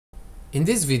In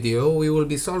this video, we will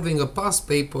be solving a past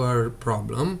paper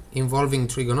problem involving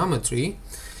trigonometry,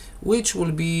 which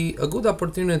will be a good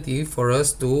opportunity for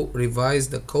us to revise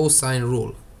the cosine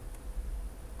rule.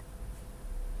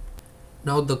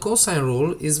 Now, the cosine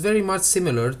rule is very much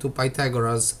similar to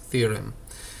Pythagoras theorem,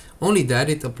 only that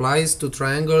it applies to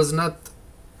triangles not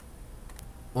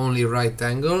only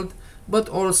right-angled, but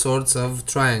all sorts of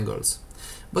triangles.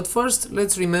 But first,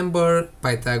 let's remember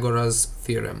Pythagoras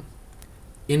theorem.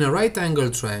 In a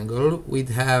right-angled triangle, we'd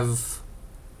have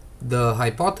the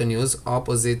hypotenuse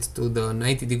opposite to the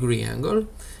 90-degree angle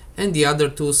and the other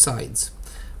two sides.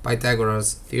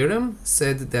 Pythagoras theorem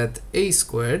said that a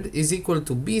squared is equal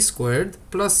to b squared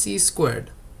plus c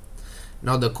squared.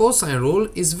 Now the cosine rule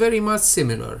is very much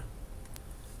similar.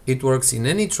 It works in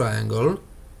any triangle,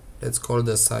 let's call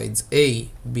the sides a,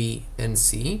 b and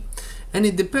c, and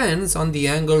it depends on the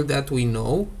angle that we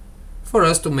know for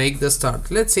us to make the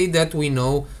start. Let's say that we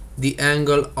know the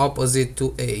angle opposite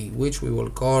to A, which we will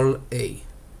call A.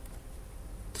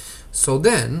 So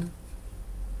then,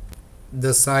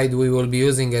 the side we will be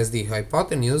using as the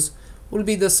hypotenuse will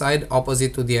be the side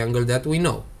opposite to the angle that we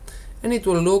know. And it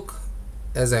will look,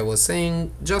 as I was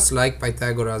saying, just like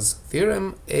Pythagoras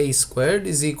theorem. A squared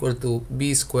is equal to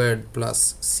b squared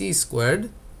plus c squared.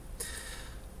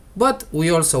 But we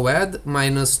also add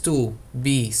minus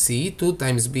 2bc, 2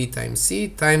 times b times c,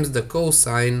 times the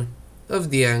cosine of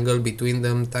the angle between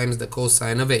them times the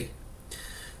cosine of A.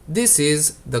 This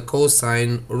is the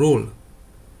cosine rule.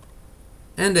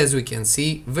 And as we can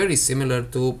see, very similar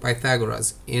to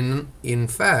Pythagoras. In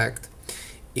fact,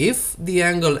 if the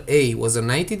angle A was a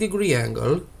 90-degree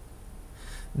angle,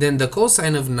 then the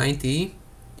cosine of 90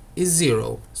 is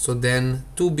 0. So then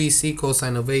 2bc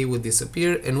cosine of A would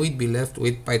disappear and we'd be left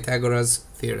with Pythagoras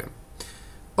theorem.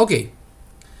 Okay,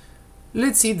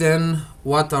 let's see then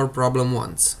what our problem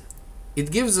wants.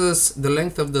 It gives us the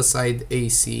length of the side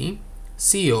AC,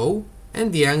 CO,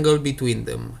 and the angle between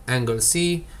them, angle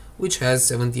C, which has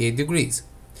 78 degrees.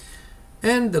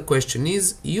 And the question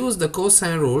is, use the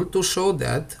cosine rule to show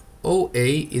that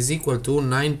OA is equal to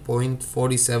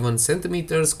 9.47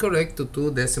 centimeters, correct to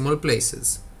 2 decimal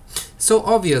places. So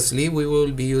obviously we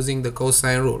will be using the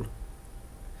cosine rule.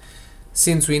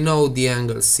 Since we know the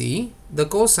angle C, the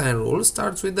cosine rule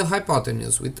starts with the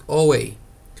hypotenuse, with OA.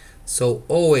 So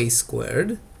OA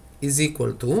squared is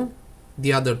equal to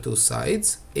the other two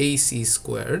sides, AC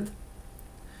squared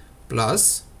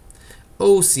plus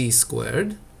OC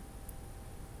squared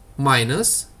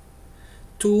minus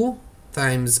 2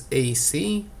 times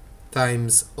AC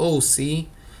times OC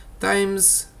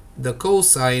times the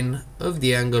cosine of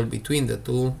the angle between the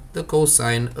two, the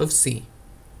cosine of C.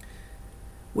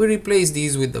 We replace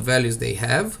these with the values they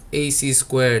have. AC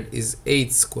squared is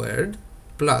 8 squared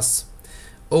plus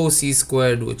OC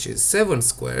squared, which is 7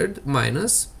 squared,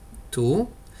 minus 2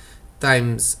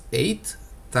 times 8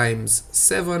 times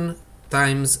 7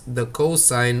 times the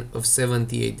cosine of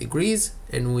 78 degrees,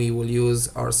 and we will use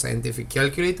our scientific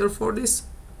calculator for this.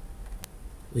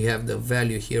 We have the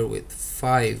value here with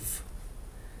 5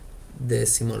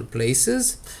 decimal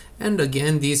places, and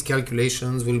again these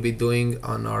calculations we'll be doing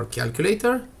on our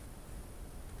calculator,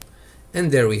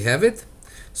 and there we have it.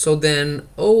 So then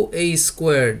OA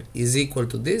squared is equal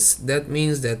to this. That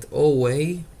means that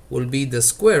OA will be the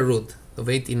square root of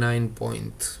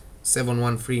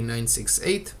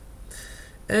 89.713968,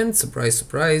 and surprise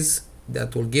surprise,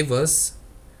 that will give us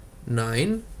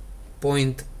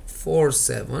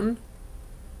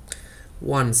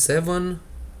 9.4717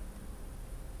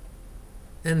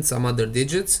 and some other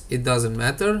digits. It doesn't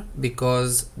matter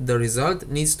because the result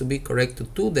needs to be correct to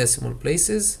 2 decimal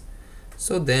places.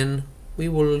 So then we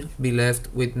will be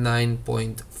left with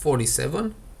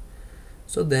 9.47.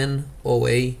 So then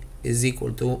OA is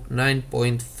equal to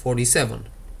 9.47.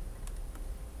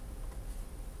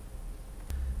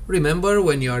 Remember,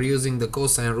 when you are using the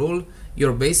cosine rule,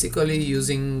 you're basically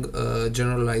using a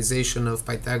generalization of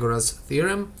Pythagoras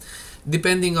theorem.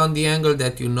 Depending on the angle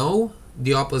that you know,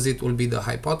 the opposite will be the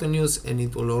hypotenuse, and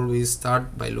it will always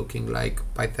start by looking like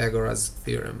Pythagoras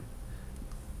theorem.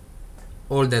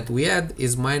 All that we add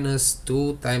is minus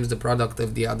 2 times the product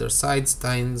of the other sides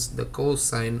times the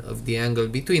cosine of the angle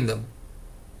between them.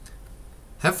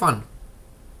 Have fun!